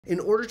In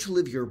order to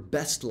live your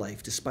best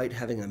life despite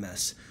having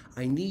MS,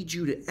 I need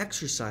you to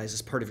exercise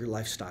as part of your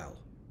lifestyle.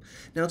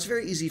 Now, it's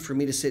very easy for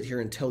me to sit here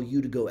and tell you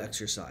to go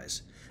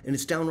exercise, and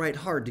it's downright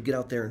hard to get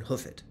out there and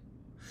hoof it.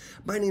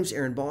 My name's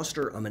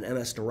Boster. I'm an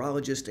MS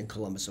neurologist in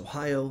Columbus,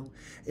 Ohio,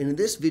 and in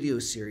this video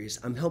series,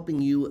 I'm helping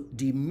you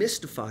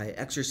demystify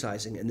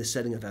exercising in the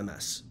setting of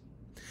MS.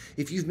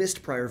 If you've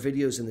missed prior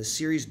videos in this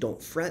series,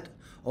 don't fret.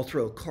 I'll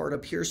throw a card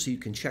up here so you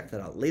can check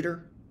that out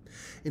later.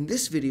 In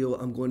this video,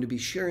 I'm going to be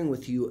sharing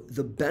with you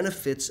the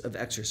benefits of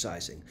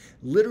exercising.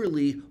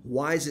 Literally,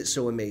 why is it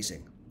so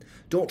amazing?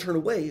 Don't turn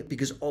away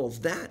because all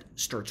of that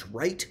starts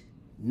right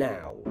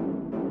now.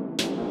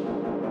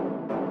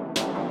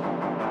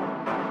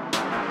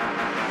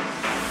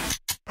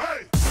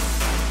 Hey!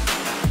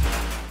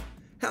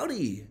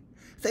 Howdy!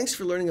 Thanks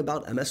for learning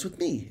about MS with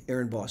me,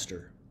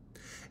 Boster.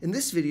 In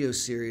this video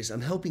series,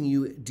 I'm helping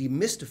you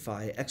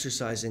demystify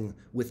exercising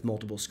with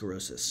multiple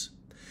sclerosis.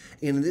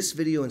 And in this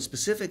video in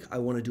specific, I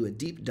want to do a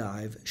deep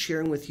dive,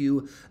 sharing with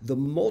you the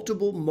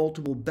multiple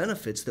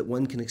benefits that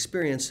one can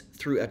experience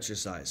through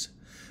exercise.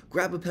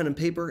 Grab a pen and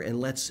paper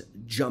and let's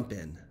jump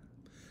in.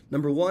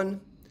 Number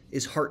one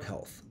is heart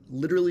health,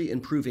 literally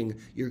improving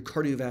your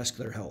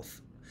cardiovascular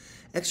health.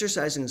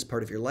 Exercising as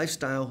part of your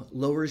lifestyle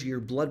lowers your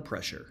blood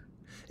pressure.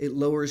 It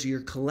lowers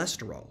your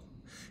cholesterol.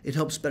 It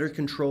helps better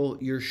control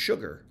your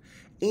sugar,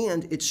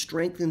 and it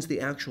strengthens the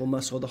actual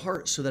muscle of the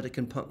heart so that it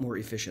can pump more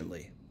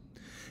efficiently.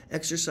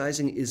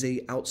 Exercising is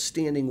an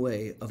outstanding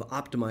way of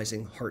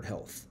optimizing heart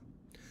health.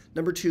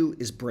 Number two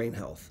is brain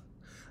health.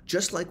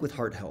 Just like with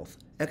heart health,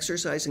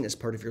 exercising as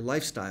part of your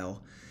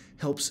lifestyle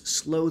helps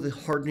slow the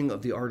hardening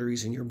of the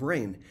arteries in your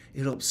brain.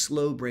 It helps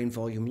slow brain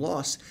volume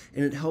loss,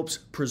 and it helps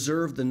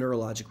preserve the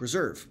neurologic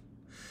reserve.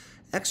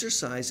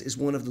 Exercise is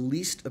one of the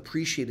least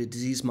appreciated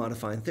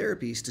disease-modifying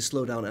therapies to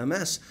slow down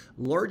MS,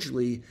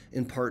 largely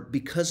in part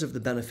because of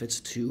the benefits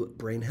to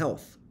brain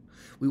health.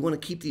 We want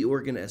to keep the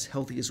organ as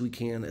healthy as we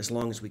can, as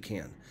long as we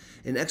can.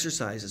 And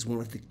exercise is one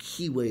of the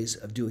key ways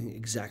of doing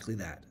exactly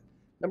that.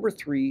 Number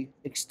three,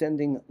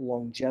 extending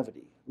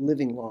longevity,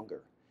 living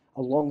longer,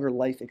 a longer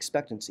life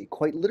expectancy.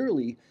 Quite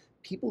literally,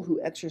 people who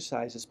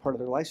exercise as part of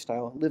their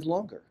lifestyle live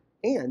longer.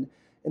 And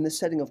in the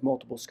setting of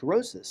multiple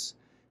sclerosis,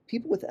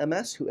 people with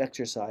MS who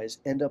exercise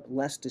end up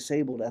less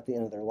disabled at the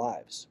end of their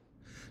lives.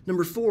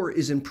 Number four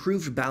is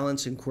improved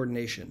balance and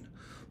coordination.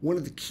 One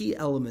of the key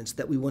elements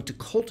that we want to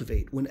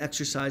cultivate when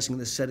exercising in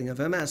the setting of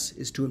MS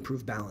is to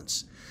improve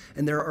balance.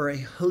 And there are a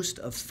host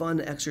of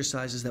fun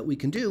exercises that we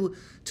can do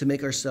to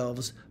make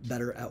ourselves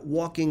better at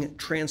walking,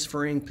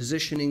 transferring,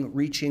 positioning,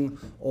 reaching,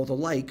 all the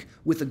like,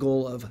 with the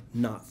goal of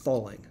not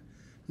falling.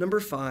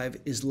 Number five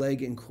is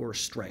leg and core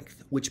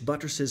strength, which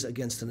buttresses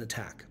against an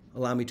attack.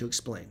 Allow me to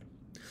explain.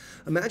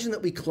 Imagine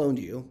that we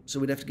cloned you, so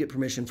we'd have to get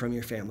permission from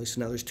your family,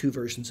 so now there's two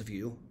versions of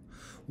you.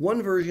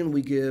 One version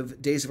we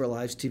give Days of Our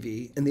Lives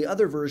TV, and the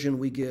other version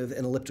we give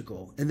an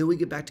elliptical, and then we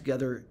get back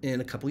together in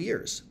a couple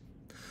years.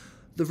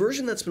 The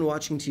version that's been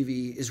watching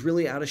TV is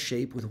really out of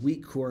shape with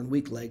weak core and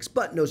weak legs,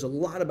 but knows a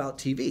lot about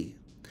TV.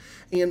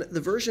 And the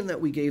version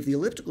that we gave the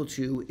elliptical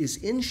to is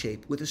in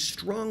shape with a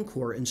strong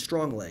core and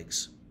strong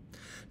legs.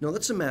 Now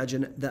let's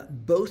imagine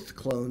that both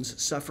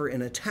clones suffer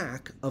an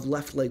attack of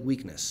left leg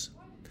weakness.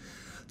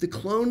 The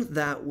clone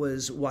that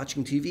was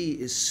watching TV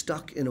is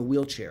stuck in a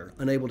wheelchair,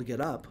 unable to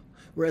get up,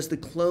 whereas the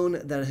clone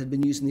that had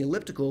been using the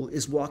elliptical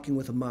is walking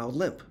with a mild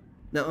limp.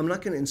 Now, I'm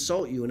not going to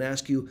insult you and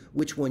ask you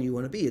which one you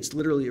want to be. It's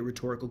literally a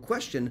rhetorical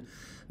question,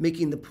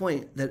 making the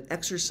point that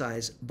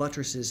exercise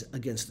buttresses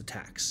against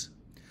attacks.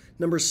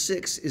 Number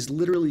six is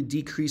literally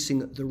decreasing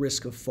the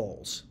risk of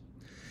falls.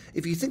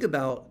 If you think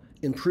about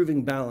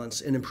improving balance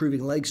and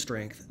improving leg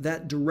strength,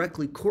 that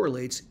directly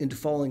correlates into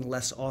falling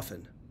less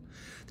often.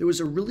 There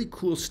was a really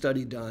cool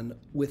study done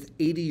with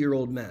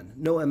 80-year-old men,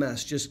 no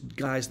MS, just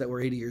guys that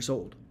were 80 years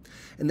old.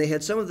 And they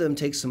had some of them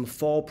take some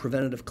fall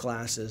preventative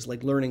classes,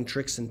 like learning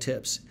tricks and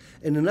tips.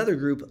 And another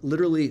group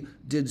literally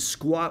did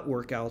squat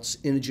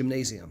workouts in a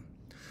gymnasium.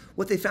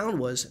 What they found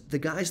was the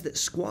guys that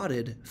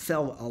squatted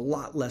fell a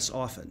lot less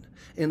often.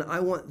 And I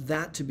want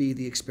that to be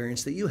the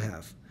experience that you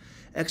have.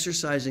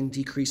 Exercising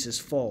decreases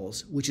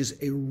falls, which is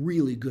a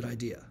really good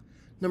idea.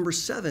 Number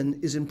seven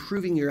is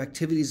improving your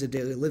activities of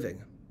daily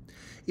living.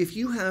 If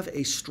you have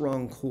a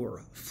strong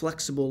core,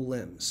 flexible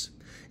limbs,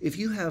 if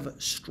you have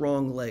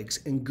strong legs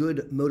and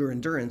good motor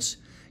endurance,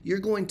 you're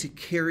going to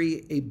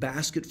carry a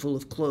basket full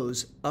of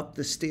clothes up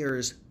the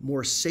stairs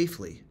more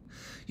safely.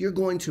 You're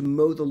going to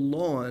mow the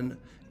lawn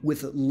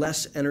with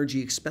less energy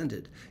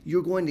expended.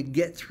 You're going to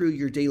get through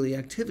your daily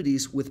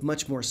activities with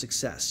much more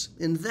success.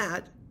 And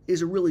that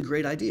is a really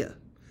great idea.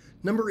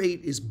 Number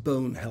eight is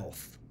bone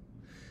health.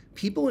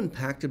 People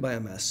impacted by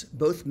MS,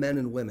 both men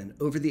and women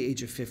over the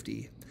age of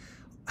 50,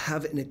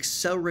 have an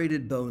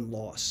accelerated bone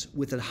loss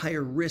with a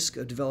higher risk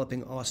of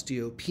developing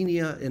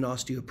osteopenia and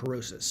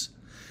osteoporosis.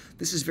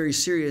 This is very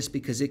serious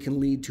because it can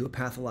lead to a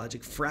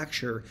pathologic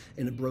fracture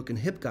and a broken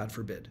hip, God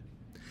forbid.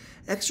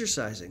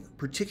 Exercising,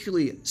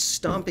 particularly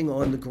stomping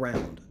on the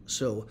ground,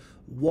 so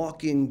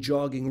walking,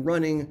 jogging,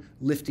 running,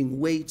 lifting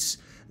weights,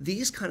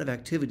 these kind of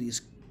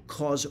activities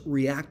cause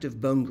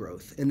reactive bone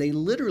growth, and they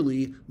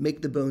literally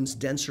make the bones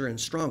denser and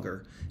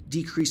stronger,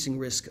 decreasing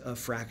risk of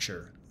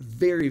fracture.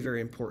 Very,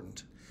 very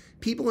important.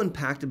 People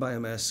impacted by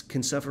MS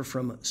can suffer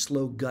from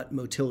slow gut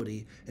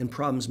motility and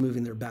problems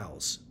moving their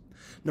bowels.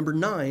 Number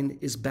 9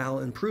 is bowel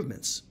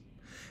improvements.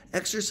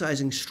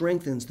 Exercising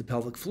strengthens the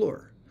pelvic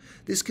floor.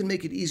 This can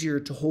make it easier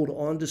to hold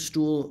on to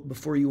stool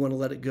before you want to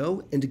let it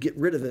go and to get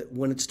rid of it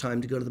when it's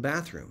time to go to the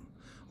bathroom.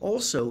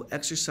 Also,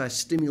 exercise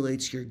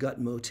stimulates your gut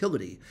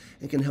motility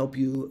and can help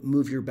you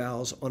move your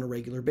bowels on a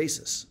regular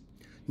basis.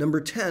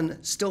 Number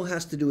 10 still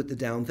has to do with the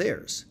down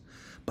theres.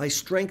 By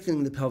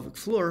strengthening the pelvic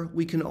floor,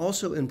 we can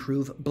also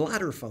improve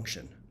bladder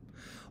function.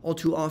 All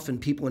too often,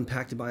 people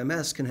impacted by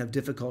MS can have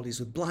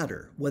difficulties with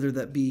bladder, whether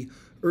that be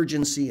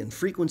urgency and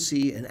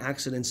frequency and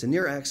accidents and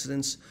near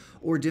accidents,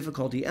 or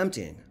difficulty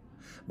emptying.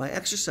 By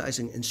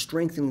exercising and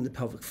strengthening the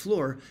pelvic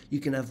floor, you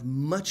can have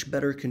much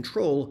better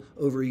control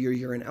over your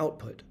urine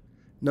output.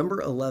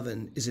 Number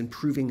 11 is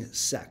improving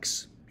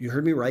sex. You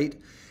heard me right.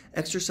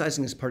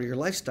 Exercising as part of your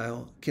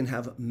lifestyle can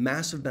have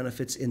massive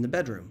benefits in the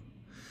bedroom.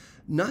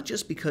 Not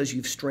just because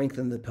you've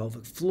strengthened the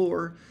pelvic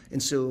floor,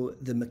 and so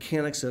the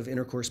mechanics of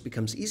intercourse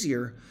becomes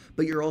easier,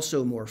 but you're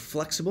also more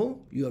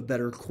flexible, you have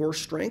better core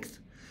strength,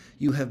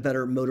 you have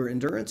better motor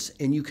endurance,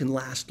 and you can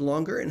last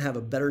longer and have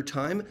a better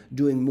time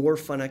doing more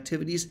fun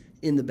activities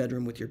in the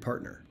bedroom with your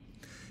partner.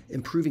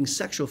 Improving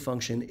sexual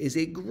function is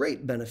a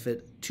great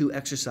benefit to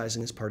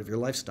exercising as part of your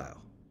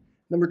lifestyle.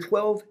 Number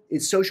 12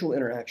 is social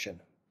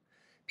interaction.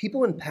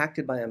 People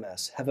impacted by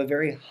MS have a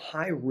very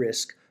high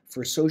risk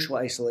for social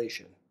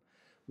isolation,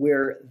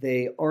 where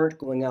they aren't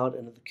going out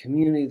into the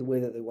community the way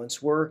that they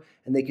once were,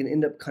 and they can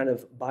end up kind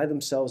of by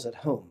themselves at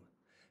home.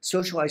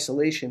 Social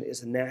isolation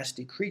is a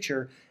nasty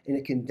creature, and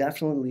it can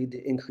definitely lead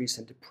to increase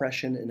in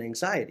depression and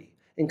anxiety,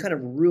 and kind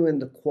of ruin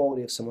the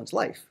quality of someone's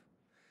life.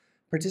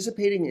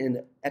 Participating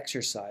in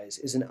exercise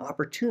is an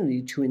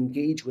opportunity to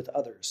engage with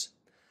others.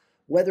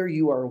 Whether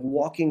you are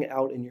walking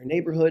out in your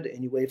neighborhood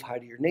and you wave hi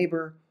to your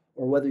neighbor,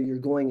 or whether you're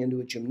going into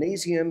a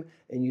gymnasium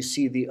and you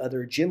see the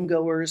other gym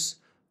goers,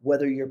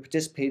 whether you're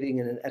participating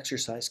in an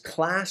exercise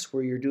class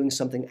where you're doing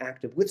something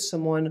active with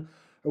someone,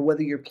 or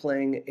whether you're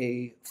playing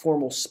a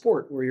formal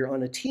sport where you're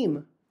on a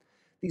team,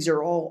 these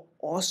are all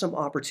awesome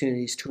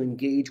opportunities to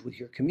engage with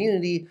your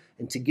community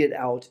and to get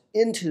out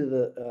into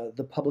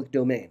the public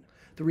domain.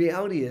 The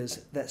reality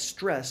is that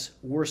stress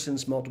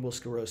worsens multiple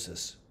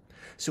sclerosis.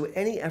 So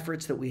any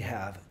efforts that we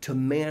have to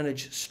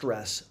manage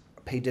stress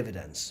pay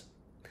dividends.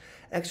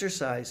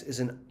 Exercise is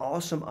an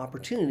awesome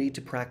opportunity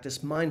to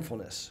practice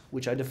mindfulness,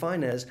 which I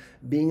define as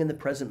being in the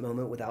present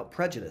moment without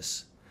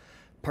prejudice.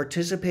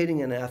 Participating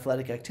in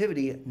athletic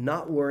activity,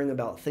 not worrying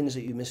about things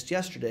that you missed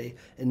yesterday,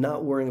 and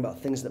not worrying about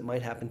things that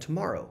might happen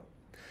tomorrow.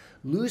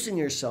 Losing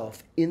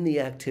yourself in the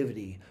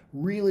activity,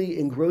 really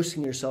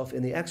engrossing yourself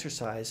in the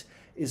exercise,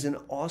 is an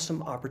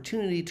awesome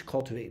opportunity to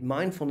cultivate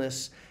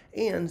mindfulness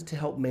and to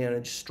help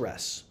manage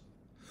stress.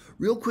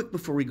 Real quick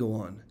before we go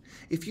on,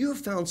 if you have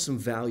found some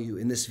value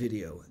in this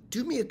video,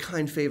 do me a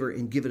kind favor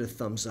and give it a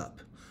thumbs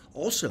up.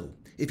 Also,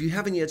 if you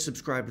haven't yet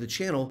subscribed to the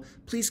channel,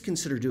 please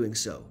consider doing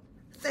so.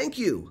 Thank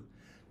you!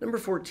 Number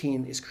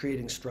 14 is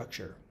creating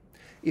structure.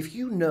 If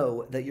you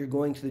know that you're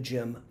going to the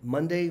gym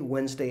Monday,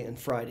 Wednesday, and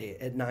Friday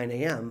at 9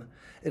 a.m.,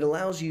 it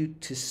allows you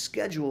to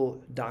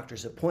schedule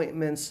doctor's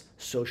appointments,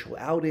 social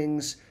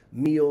outings,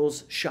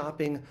 meals,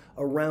 shopping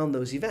around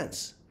those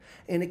events.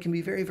 And it can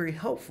be very, very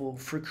helpful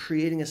for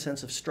creating a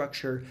sense of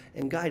structure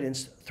and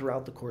guidance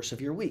throughout the course of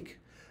your week.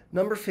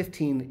 Number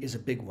 15 is a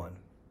big one.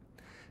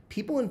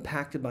 People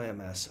impacted by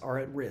MS are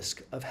at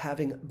risk of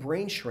having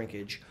brain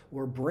shrinkage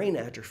or brain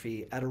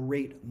atrophy at a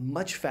rate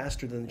much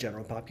faster than the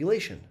general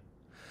population.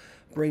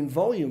 Brain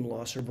volume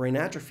loss or brain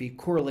atrophy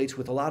correlates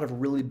with a lot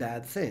of really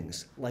bad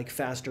things, like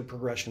faster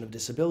progression of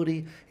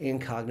disability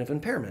and cognitive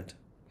impairment.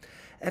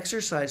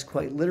 Exercise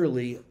quite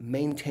literally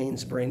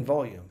maintains brain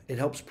volume. It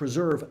helps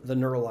preserve the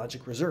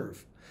neurologic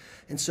reserve.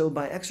 And so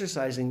by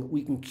exercising,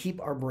 we can keep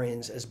our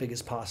brains as big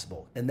as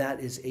possible. And that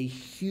is a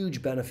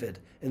huge benefit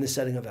in the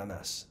setting of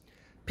MS.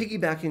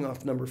 Piggybacking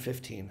off number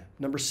 15,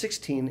 number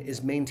 16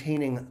 is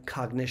maintaining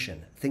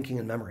cognition, thinking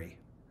and memory.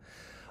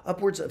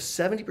 Upwards of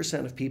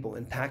 70% of people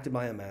impacted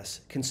by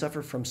MS can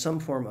suffer from some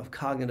form of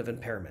cognitive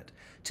impairment,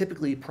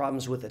 typically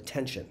problems with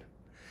attention.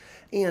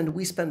 And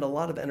we spend a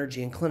lot of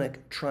energy in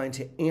clinic trying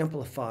to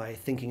amplify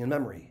thinking and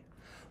memory.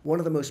 One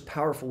of the most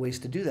powerful ways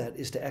to do that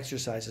is to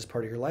exercise as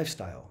part of your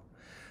lifestyle.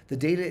 The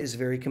data is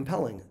very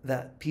compelling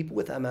that people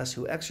with MS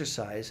who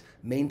exercise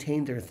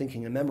maintain their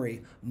thinking and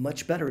memory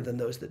much better than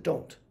those that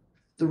don't.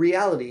 The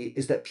reality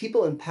is that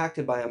people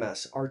impacted by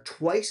MS are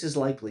twice as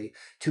likely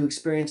to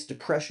experience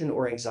depression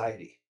or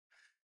anxiety.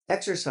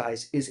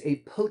 Exercise is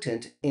a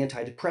potent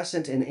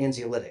antidepressant and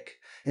anxiolytic.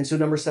 And so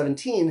number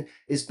 17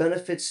 is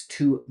benefits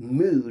to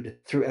mood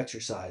through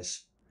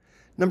exercise.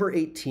 Number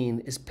 18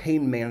 is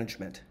pain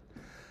management.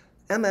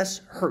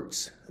 MS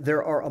hurts.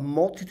 There are a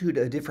multitude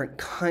of different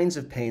kinds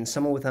of pain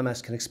someone with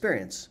MS can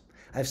experience.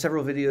 I have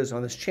several videos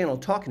on this channel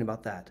talking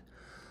about that.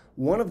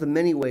 One of the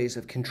many ways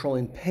of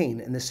controlling pain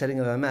in the setting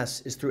of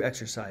MS is through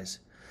exercise.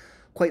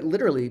 Quite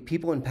literally,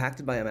 people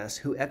impacted by MS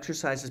who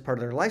exercise as part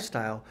of their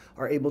lifestyle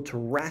are able to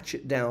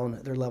ratchet down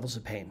their levels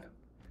of pain.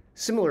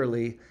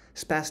 Similarly,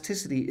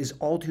 spasticity is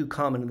all too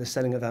common in the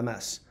setting of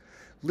MS.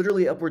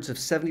 Literally upwards of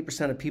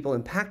 70% of people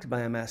impacted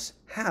by MS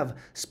have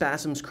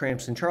spasms,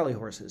 cramps, and charley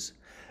horses.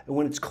 And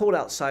when it's cold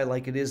outside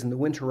like it is in the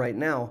winter right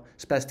now,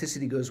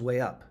 spasticity goes way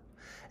up.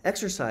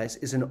 Exercise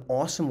is an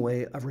awesome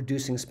way of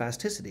reducing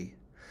spasticity.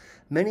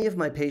 Many of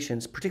my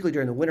patients, particularly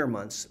during the winter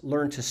months,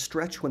 learn to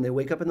stretch when they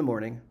wake up in the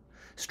morning,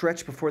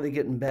 stretch before they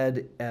get in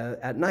bed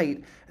at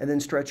night, and then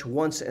stretch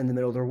once in the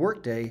middle of their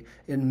workday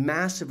and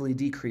massively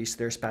decrease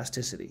their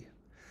spasticity.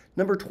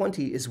 Number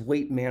 20 is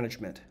weight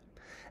management.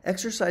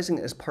 Exercising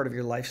as part of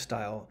your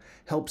lifestyle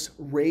helps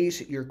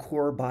raise your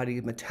core body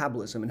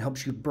metabolism and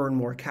helps you burn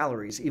more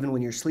calories even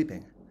when you're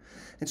sleeping.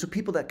 And so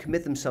people that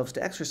commit themselves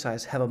to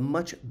exercise have a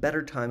much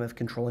better time of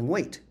controlling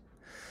weight.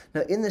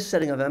 Now, in this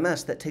setting of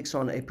MS, that takes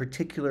on a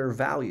particular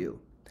value.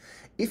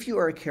 If you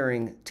are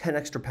carrying 10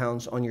 extra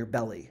pounds on your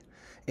belly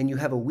and you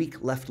have a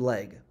weak left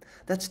leg,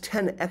 that's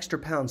 10 extra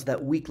pounds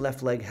that weak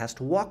left leg has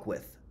to walk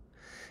with.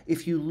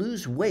 If you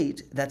lose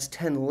weight, that's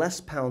 10 less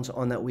pounds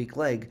on that weak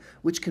leg,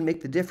 which can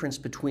make the difference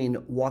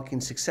between walking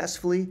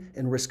successfully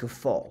and risk of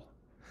fall.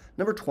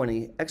 Number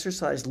 20,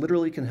 exercise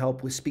literally can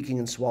help with speaking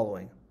and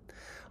swallowing.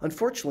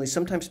 Unfortunately,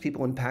 sometimes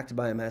people impacted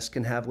by MS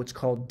can have what's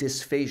called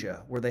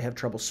dysphagia, where they have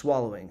trouble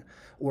swallowing,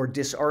 or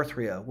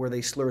dysarthria, where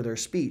they slur their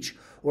speech,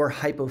 or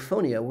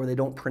hypophonia, where they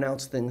don't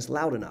pronounce things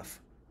loud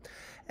enough.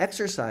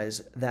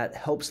 Exercise that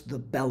helps the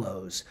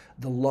bellows,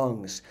 the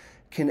lungs,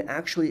 can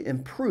actually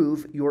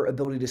improve your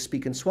ability to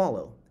speak and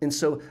swallow. And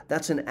so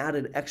that's an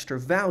added extra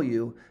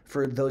value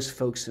for those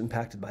folks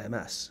impacted by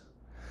MS.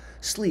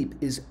 Sleep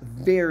is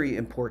very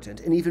important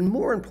and even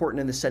more important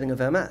in the setting of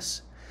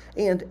MS.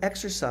 And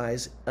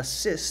exercise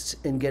assists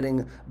in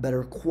getting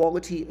better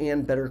quality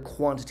and better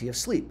quantity of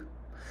sleep.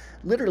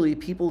 Literally,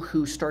 people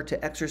who start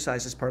to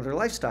exercise as part of their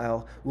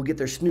lifestyle will get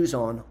their snooze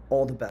on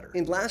all the better.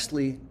 And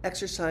lastly,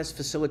 exercise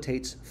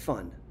facilitates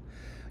fun.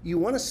 You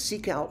want to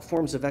seek out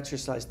forms of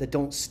exercise that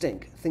don't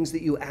stink, things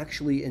that you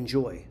actually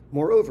enjoy.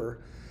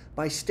 Moreover,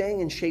 by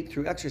staying in shape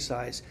through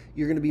exercise,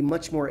 you're going to be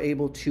much more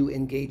able to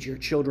engage your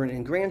children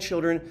and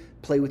grandchildren,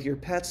 play with your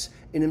pets,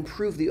 and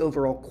improve the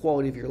overall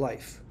quality of your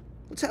life.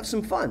 Let's have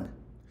some fun.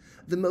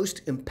 The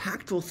most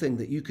impactful thing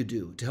that you could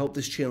do to help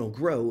this channel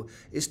grow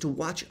is to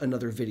watch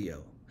another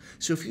video.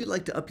 So if you'd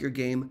like to up your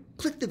game,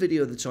 click the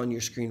video that's on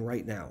your screen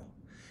right now.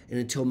 And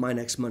until my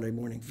next Monday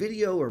morning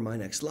video or my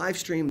next live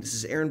stream, this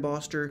is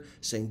Boster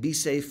saying be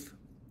safe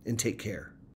and take care.